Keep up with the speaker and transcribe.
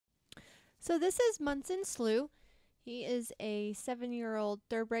So this is Munson Slew. He is a 7-year-old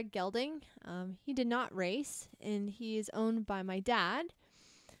thoroughbred gelding. He did not race, and he is owned by my dad,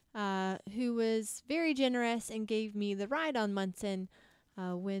 who was very generous and gave me the ride on Munson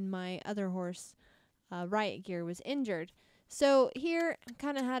when my other horse, Riot Gear, was injured. So here,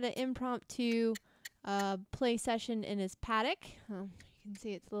 kind of had an impromptu play session in his paddock. You can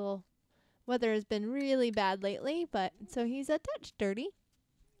see it's a little weather has been really bad lately, but so he's a touch dirty.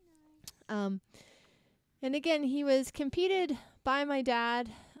 And again, he was competed by my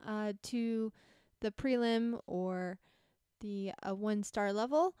dad to the prelim or the 1-star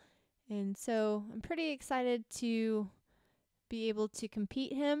level. And so I'm pretty excited to be able to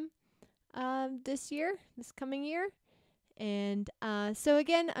compete him this coming year. And so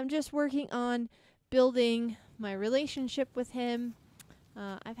again, I'm just working on building my relationship with him.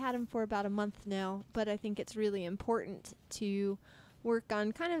 I've had him for about a month now, but I think it's really important to work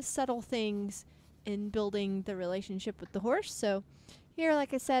on kind of subtle things in building the relationship with the horse. So here,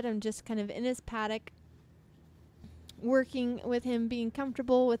 like I said, I'm just kind of in his paddock, working with him, being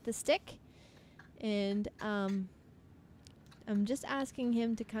comfortable with the stick, and I'm just asking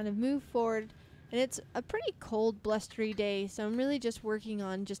him to kind of move forward. And it's a pretty cold, blustery day, so I'm really just working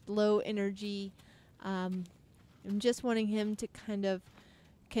on just low energy. I'm just wanting him to kind of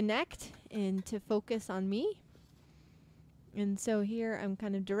connect and to focus on me. And so here I'm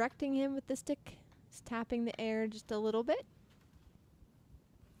kind of directing him with the stick, just tapping the air just a little bit.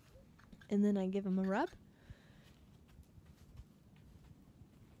 And then I give him a rub.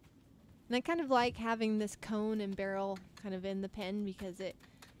 And I kind of like having this cone and barrel kind of in the pen because it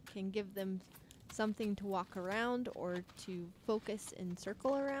can give them something to walk around or to focus and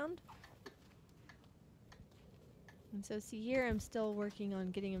circle around. And so see here, I'm still working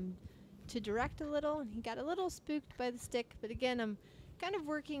on getting him to direct a little, and he got a little spooked by the stick, but again, I'm kind of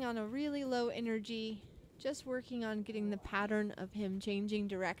working on a really low energy, just working on getting the pattern of him changing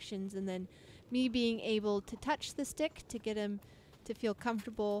directions, and then me being able to touch the stick to get him to feel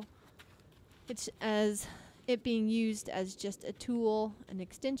comfortable. It's as it being used as just a tool, an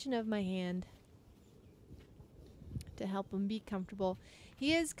extension of my hand to help him be comfortable.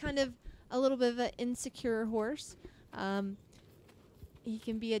 He is kind of a little bit of an insecure horse. He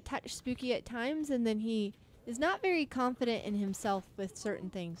can be a touch spooky at times, and then he is not very confident in himself with certain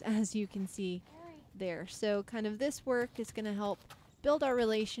things, as you can see there. So kind of this work is going to help build our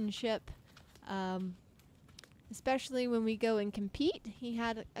relationship, especially when we go and compete. He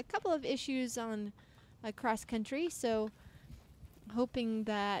had a couple of issues on cross country, so hoping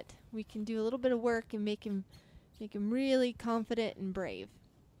that we can do a little bit of work and make him really confident and brave.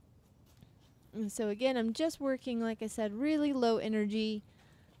 And so again, I'm just working, like I said, really low energy.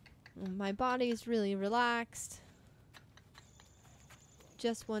 My body is really relaxed.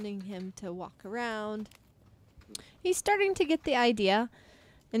 Just wanting him to walk around. He's starting to get the idea,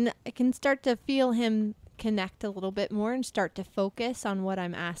 and I can start to feel him connect a little bit more and start to focus on what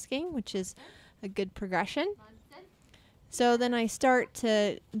I'm asking, which is a good progression. So then I start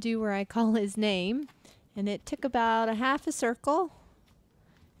to do where I call his name, and it took about a half a circle.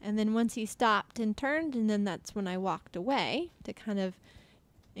 And then once he stopped and turned, and then that's when I walked away to kind of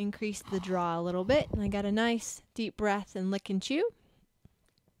increase the draw a little bit. And I got a nice deep breath and lick and chew,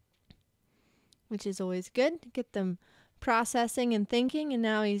 which is always good to get them processing and thinking. And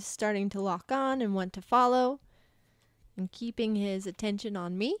now he's starting to lock on and want to follow and keeping his attention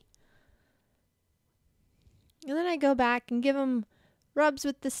on me. And then I go back and give him rubs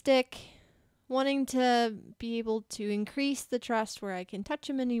with the stick, wanting to be able to increase the trust where I can touch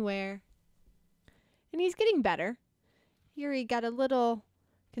him anywhere. And he's getting better. Here he got a little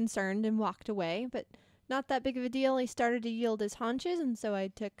concerned and walked away, but not that big of a deal. He started to yield his haunches, and so I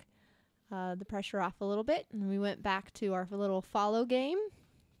took the pressure off a little bit, and we went back to our little follow game.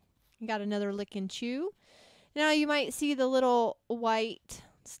 Got another lick and chew. Now you might see the little white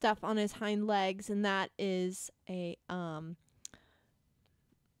stuff on his hind legs, and that is a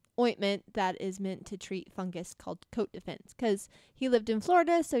ointment that is meant to treat fungus called coat defense, because he lived in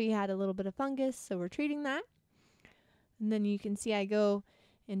Florida, so he had a little bit of fungus, so we're treating that. And then you can see I go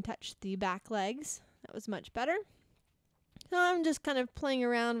and touch the back legs. That was much better. So I'm just kind of playing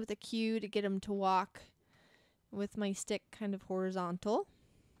around with a cue to get him to walk with my stick kind of horizontal.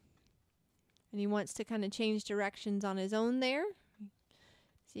 And he wants to kind of change directions on his own there.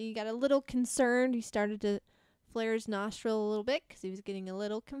 See, he got a little concerned. He started to flare his nostril a little bit because he was getting a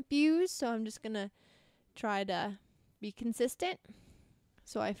little confused. So I'm just going to try to be consistent.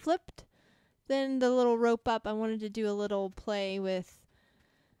 So I flipped. Then the little rope up, I wanted to do a little play with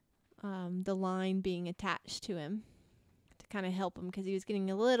the line being attached to him to kind of help him because he was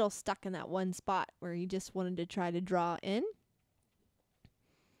getting a little stuck in that one spot where he just wanted to try to draw in.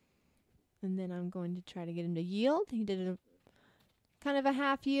 And then I'm going to try to get him to yield. He did a kind of a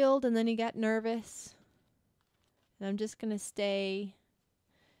half yield, and then he got nervous. And I'm just going to stay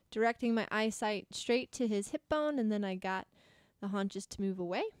directing my eyesight straight to his hip bone, and then I got the haunches to move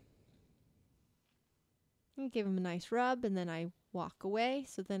away. And give him a nice rub, and then I walk away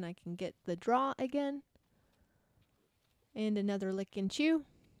so then I can get the draw again. And another lick and chew.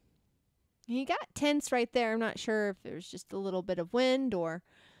 He got tense right there. I'm not sure if it was just a little bit of wind or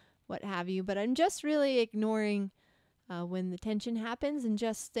what have you, but I'm just really ignoring when the tension happens and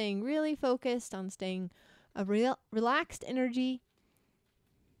just staying really focused on staying a relaxed energy,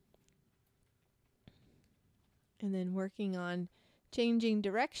 and then working on changing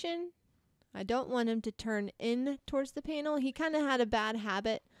direction. I don't want him to turn in towards the panel. He kind of had a bad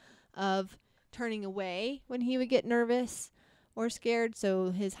habit of turning away when he would get nervous or scared,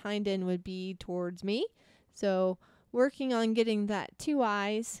 so his hind end would be towards me. So working on getting that 2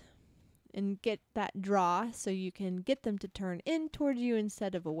 eyes and get that draw so you can get them to turn in towards you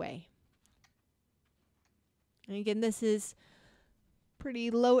instead of away. And again, this is pretty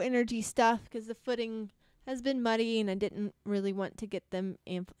low energy stuff because the footing has been muddy and I didn't really want to get him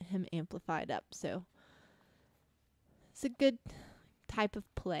amplified up. So it's a good type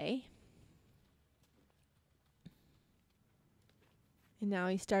of play. And now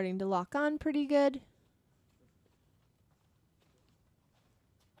he's starting to lock on pretty good.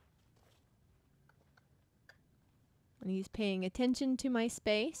 And he's paying attention to my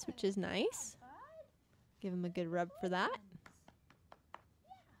space, which is nice. Give him a good rub for that.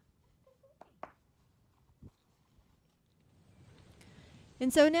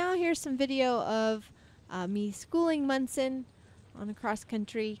 And so now here's some video of me schooling Munson on a cross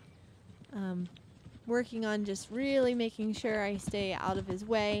country, working on just really making sure I stay out of his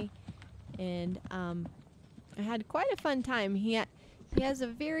way. And I had quite a fun time. He has a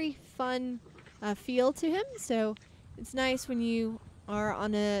very fun feel to him, so it's nice when you are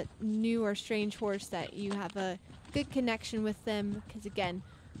on a new or strange horse that you have a good connection with them, because again,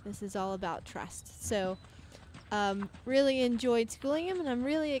 this is all about trust. So really enjoyed schooling him, and I'm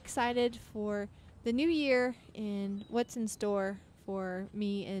really excited for the new year and what's in store for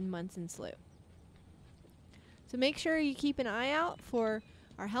me and Munson Slew. So make sure you keep an eye out for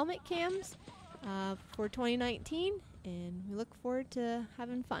our helmet cams for 2019, and we look forward to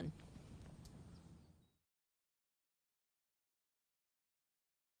having fun.